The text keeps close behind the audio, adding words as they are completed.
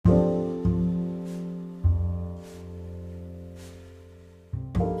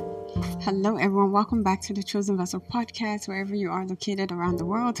Hello, everyone. Welcome back to the Chosen Vessel podcast, wherever you are located around the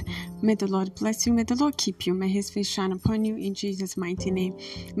world. May the Lord bless you. May the Lord keep you. May His face shine upon you in Jesus' mighty name.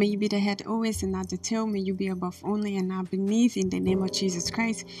 May you be the head always and not the tail. May you be above only and not beneath in the name of Jesus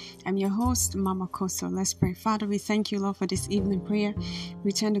Christ. I'm your host, Mama Koso. Let's pray. Father, we thank you, Lord, for this evening prayer.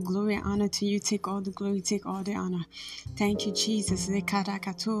 Return the glory and honor to you. Take all the glory, take all the honor. Thank you, Jesus.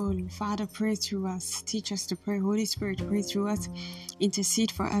 Father, pray through us. Teach us to pray. Holy Spirit, pray through us.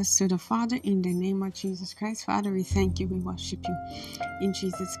 Intercede for us to the Father in the name of Jesus Christ. Father, we thank you. We worship you in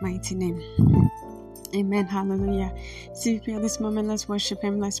Jesus' mighty name. Amen. Hallelujah. CVP at this moment, let's worship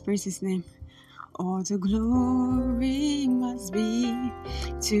Him. Let's praise His name. All the glory must be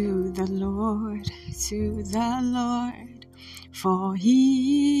to the Lord, for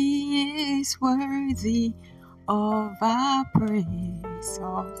He is worthy of our praise,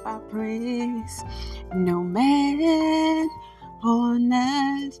 No man on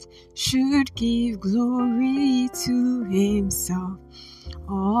earth should give glory to himself.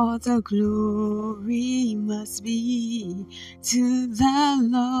 All the glory must be to the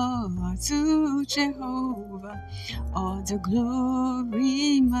Lord, to Jehovah. All the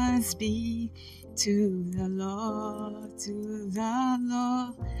glory must be to the Lord,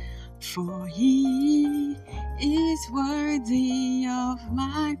 for He is worthy of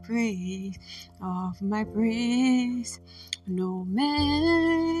my praise, No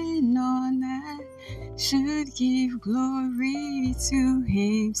man on earth should give glory to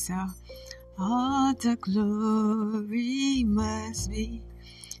himself. All the glory must be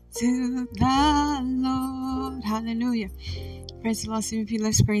to the Lord. Hallelujah. Praise the Lord. CVP,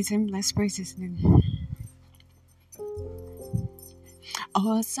 let's praise Him. Let's praise His name.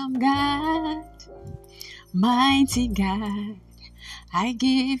 Awesome God, mighty God, I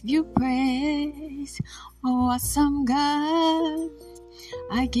give you praise. Awesome God,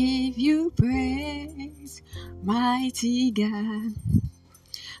 I give you praise. Mighty God,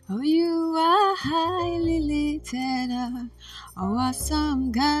 oh, you are highly lifted up.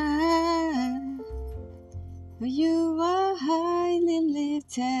 Awesome God, oh, you are highly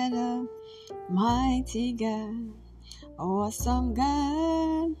lifted up. Mighty God, awesome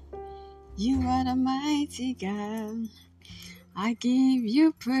God, you are the mighty God. I give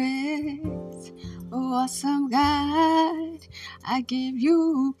you praise, awesome God. I give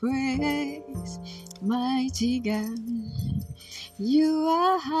you praise, mighty God. You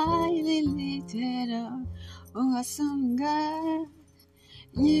are highly lifted up, awesome God.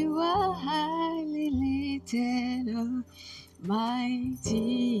 You are highly lifted up,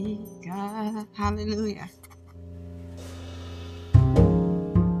 mighty God. Hallelujah.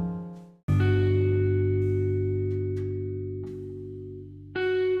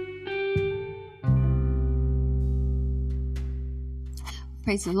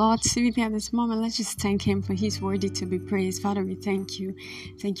 Praise the Lord. CVP at this moment, let's just thank Him for He's worthy to be praised. Father, we thank you.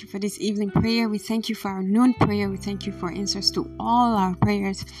 Thank you for this evening prayer. We thank you for our noon prayer. We thank you for answers to all our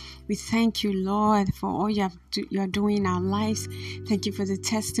prayers. We thank you, Lord, for all you're doing in our lives. Thank you for the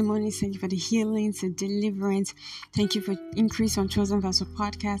testimonies. Thank you for the healings, the deliverance. Thank you for increase on Chosen Vessel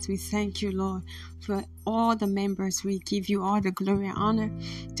Podcast. We thank you, Lord, for all the members. We give you all the glory and honor.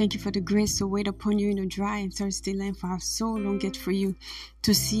 Thank you for the grace to wait upon you in a dry and thirsty land, for our soul longeth for you,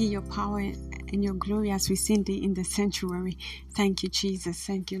 to see your power and your glory as we sing thee in the sanctuary. Thank you, Jesus.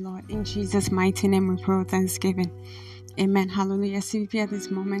 Thank you, Lord. In Jesus' mighty name we pray thanksgiving. Amen. Hallelujah. CVP at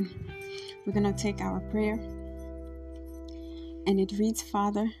this moment, we're going to take our prayer. And it reads,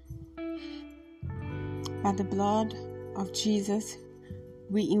 Father, by the blood of Jesus,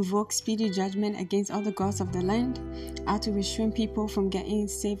 we invoke speedy judgment against all the gods of the land, out to restrain people from getting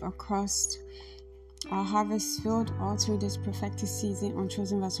saved across our harvest field all through this prophetic season on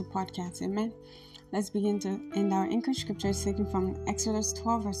Chosen Vessel Podcast. Amen. Let's begin to end our anchor scripture is taken from Exodus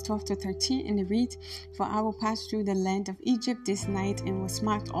 12, verse 12 to 13, and it reads, For I will pass through the land of Egypt this night, and will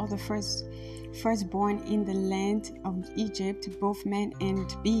smite all the firstborn in the land of Egypt, both men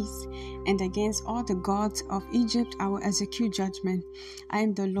and beasts, and against all the gods of Egypt I will execute judgment. I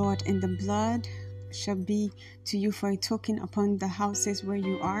am the Lord, and the blood shall be to you for a token upon the houses where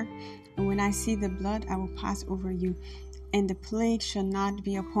you are. And when I see the blood, I will pass over you. And the plague shall not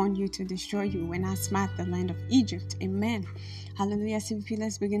be upon you to destroy you when I smite the land of Egypt. Amen. Hallelujah. CVP,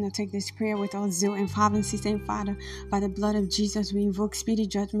 let's begin to take this prayer with all zeal and fervency, saying, Father, by the blood of Jesus, we invoke speedy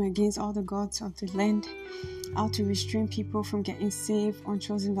judgment against all the gods of the land, how to restrain people from getting saved on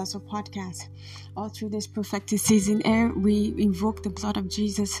Chosen Vessel Podcast. All through this prophetic season air, we invoke the blood of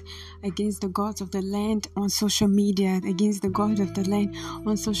Jesus against the gods of the land on social media, against the god of the land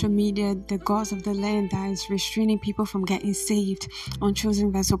on social media, the gods of the land that is restraining people from getting saved on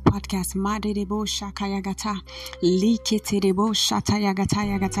Chosen Vessel Podcast. Maderebo shakayagata, liketerebo shatayagata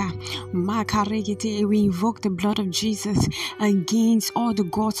yagata, makaregete. We invoke the blood of Jesus against all the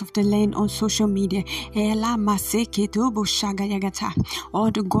gods of the land on social media.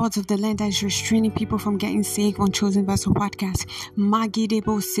 All the gods of the land that is restraining people from getting saved on Chosen Vessel Podcast.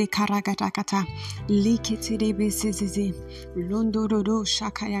 Magidebo se karagatakata, likitebe sezeze, londorodo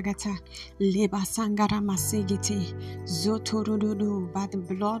shakayagata, leba sangara masegete, zotorodo. By the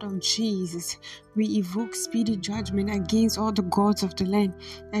blood of Jesus, we evoke speedy judgment against all the gods of the land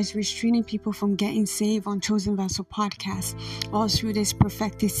that is restraining people from getting saved on Chosen Vessel Podcast. All through this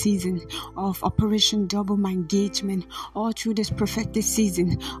prophetic season of Operation Double My Engagement, all through this prophetic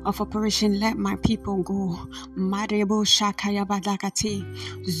season of Operation Let My People Go. Marebo Shakaya Badakate,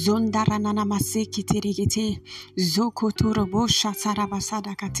 Zondaranana Masekite, Zokotorobo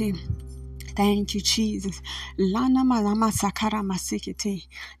Shatsarabasadakate. Thank you, Jesus. Lana malama sakara masekete.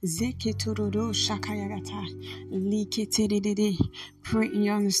 Zeketorodo shakayagata. Liketerede. Pray in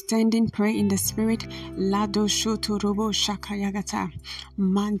your understanding. Pray in the spirit. Lado shotorobo shakayagata.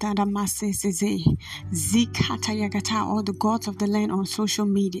 Mandada maseseze. Zikatayagata. All the gods of the land on social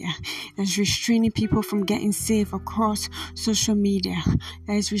media that is restraining people from getting saved across social media.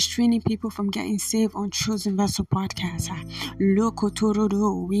 That is restraining people from getting saved on Chosen Vessel Podcast.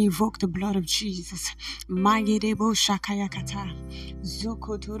 Lokotorodo. We invoke the blood of Jesus. Magedebo shakayakata.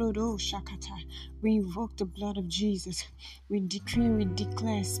 Zokotorodo shakata. We invoke the blood of Jesus. We decree and we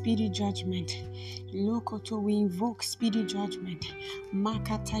declare speedy judgment. Lokoto, we invoke speedy judgment.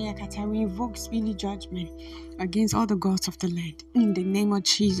 Makatayakata, we invoke speedy judgment against all the gods of the land. In the name of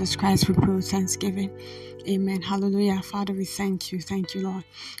Jesus Christ, we pray with thanksgiving. Amen. Hallelujah. Father, we thank you. Thank you, Lord.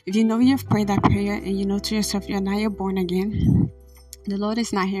 If you know you've prayed that prayer and you know to yourself you're now born again, the Lord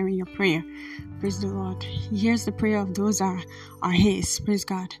is not hearing your prayer. Praise the Lord. He hears the prayer of those that are His. Praise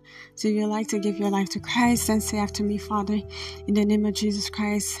God. So if you'd like to give your life to Christ, then say after me, Father, in the name of Jesus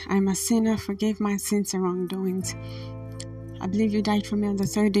Christ, I am a sinner. Forgive my sins and wrongdoings. I believe you died for me on the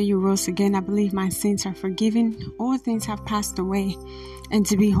third day you rose again. I believe my sins are forgiven. All things have passed away. And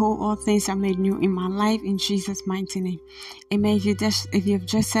to behold, all things are made new in my life in Jesus' mighty name. Amen. If you've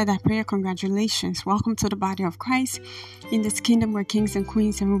just said that prayer, congratulations. Welcome to the body of Christ in this kingdom where kings and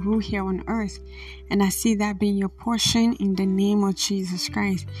queens and rule here on earth. And I see that being your portion in the name of Jesus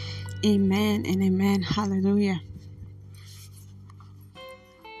Christ. Amen and amen. Hallelujah.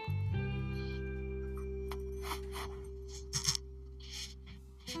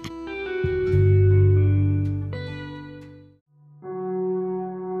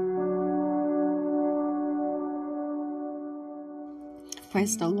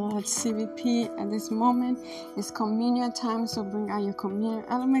 Praise the Lord. CVP at this moment is communion time, so bring out your communion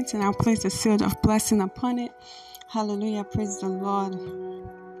elements and I'll place a seal of blessing upon it. Hallelujah. Praise the Lord.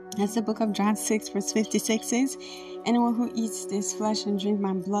 As the book of John 6 verse 56 says, anyone who eats this flesh and drink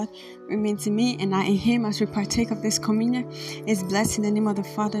my blood remains in me and I in him. As we partake of this communion is blessed in the name of the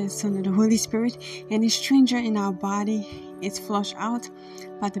Father, the Son, and the Holy Spirit. Any stranger in our body is flushed out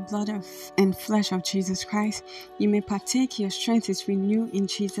by the blood and flesh of Jesus Christ. You may partake, your strength is renewed in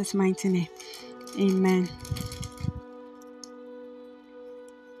Jesus' mighty name. Amen.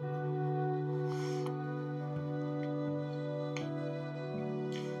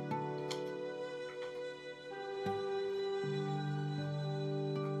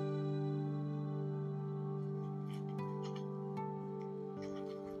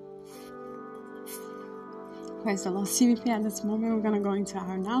 Praise the Lord. CVP, at this moment, we're going to go into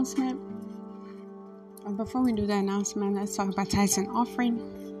our announcement. And before we do the announcement, let's talk about tithes and offering.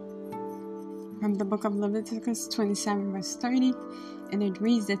 From the book of Leviticus 27 verse 30. And it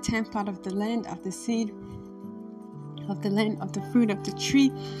reads, the 10th part of the land, of the seed, of the land, of the fruit of the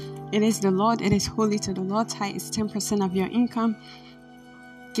tree. It is the Lord. It is holy to the Lord. Tithe is 10% of your income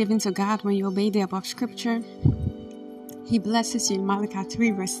given to God when you obey the above scripture. He blesses you in Malachi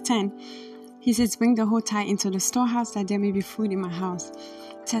 3 verse 10. He says, bring the whole tithe into the storehouse that there may be food in my house.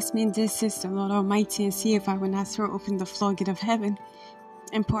 Test me in this, says the Lord Almighty, and see if I will not throw open the floodgate of heaven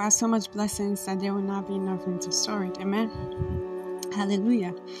and pour out so much blessings that there will not be enough room to store it. Amen.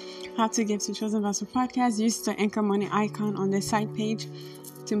 Hallelujah. How to give to Chosen Vessel Podcast. Use the Anchor Money icon on the side page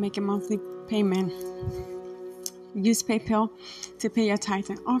to make a monthly payment. Use PayPal to pay your tithe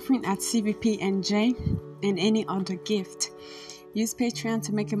and offering at CVPNJ and any other gift. Use Patreon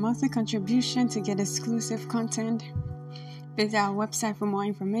to make a monthly contribution to get exclusive content. Visit our website for more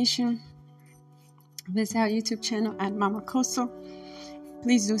information. Visit our YouTube channel at Mama Kosso.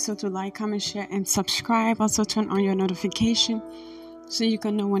 Please do so to like, comment, share, and subscribe. Also turn on your notification so you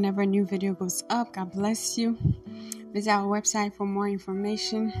can know whenever a new video goes up. God bless you. Visit our website for more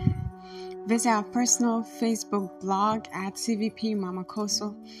information. Visit our personal Facebook blog at CVP Mama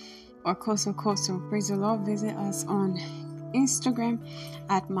Kosso or Kosso Kosso. Praise the Lord. Visit us on Instagram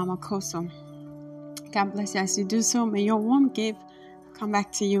at Mama Kosso. God bless you as you do so. May your warm gift come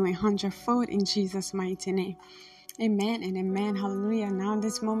back to you 100-fold in Jesus' mighty name. Amen and amen. Hallelujah. Now in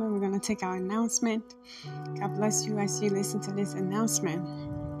this moment, we're going to take our announcement. God bless you as you listen to this announcement.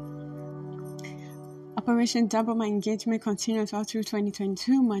 Operation Double My Engagement continues all through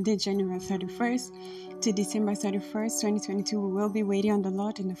 2022, Monday, January 31st to December 31st, 2022. We will be waiting on the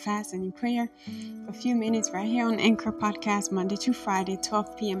Lord in the fast and in prayer for a few minutes right here on Anchor Podcast, Monday to Friday,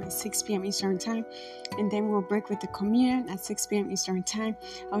 12 p.m. and 6 p.m. Eastern Time. And then we'll break with the communion at 6 p.m. Eastern Time.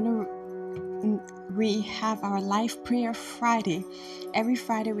 We have our live prayer Friday. Every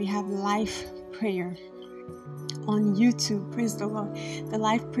Friday we have live prayer on YouTube. Praise the Lord. The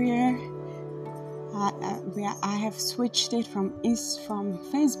live prayer, I have switched it from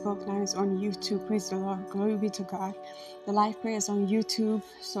Facebook. Now it's on YouTube. Praise the Lord. Glory be to God. The live prayer is on YouTube.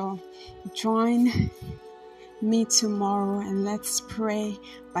 So join me tomorrow and let's pray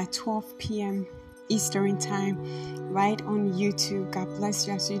by 12 p.m. Eastern Time right on YouTube. God bless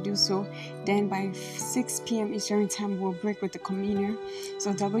you as you do so. Then by 6 p.m. Eastern Time, we'll break with the communion.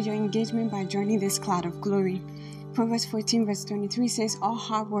 So double your engagement by joining this cloud of glory. Proverbs 14 verse 23 says, all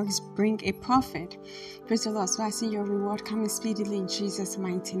hard works bring a profit. Praise the Lord. So I see your reward coming speedily in Jesus'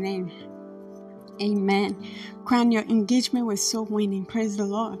 mighty name. Amen. Crown your engagement with soul winning. Praise the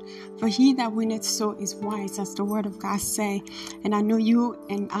Lord. For he that winneth soul is wise, as the word of God say. And I know you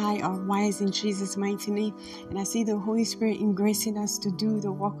and I are wise in Jesus' mighty name. And I see the Holy Spirit engracing us to do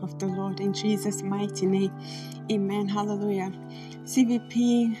the work of the Lord in Jesus' mighty name. Amen. Hallelujah.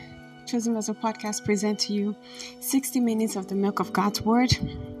 CVP Chosen Vessel Podcast present to you 60 minutes of the milk of God's word,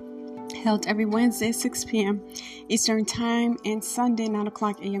 held every Wednesday, 6 p.m. Eastern Time, and Sunday, 9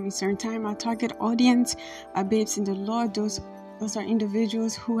 o'clock a.m. Eastern Time. Our target audience are babes in the Lord. Those are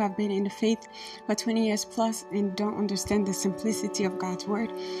individuals who have been in the faith for 20 years plus and don't understand the simplicity of God's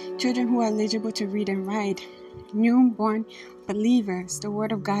word. Children who are eligible to read and write. Newborn believers, the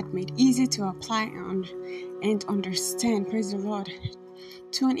word of God made easy to apply and understand. Praise the Lord.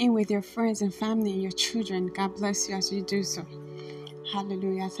 Tune in with your friends and family and your children. God bless you as you do so.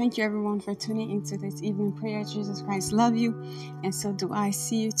 Hallelujah. Thank you everyone for tuning into this evening prayer. Jesus Christ love you, and so do I.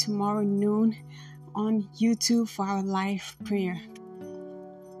 See you tomorrow noon on YouTube for our live prayer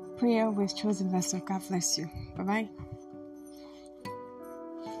with Chosen Vessel. God bless you. Bye-bye.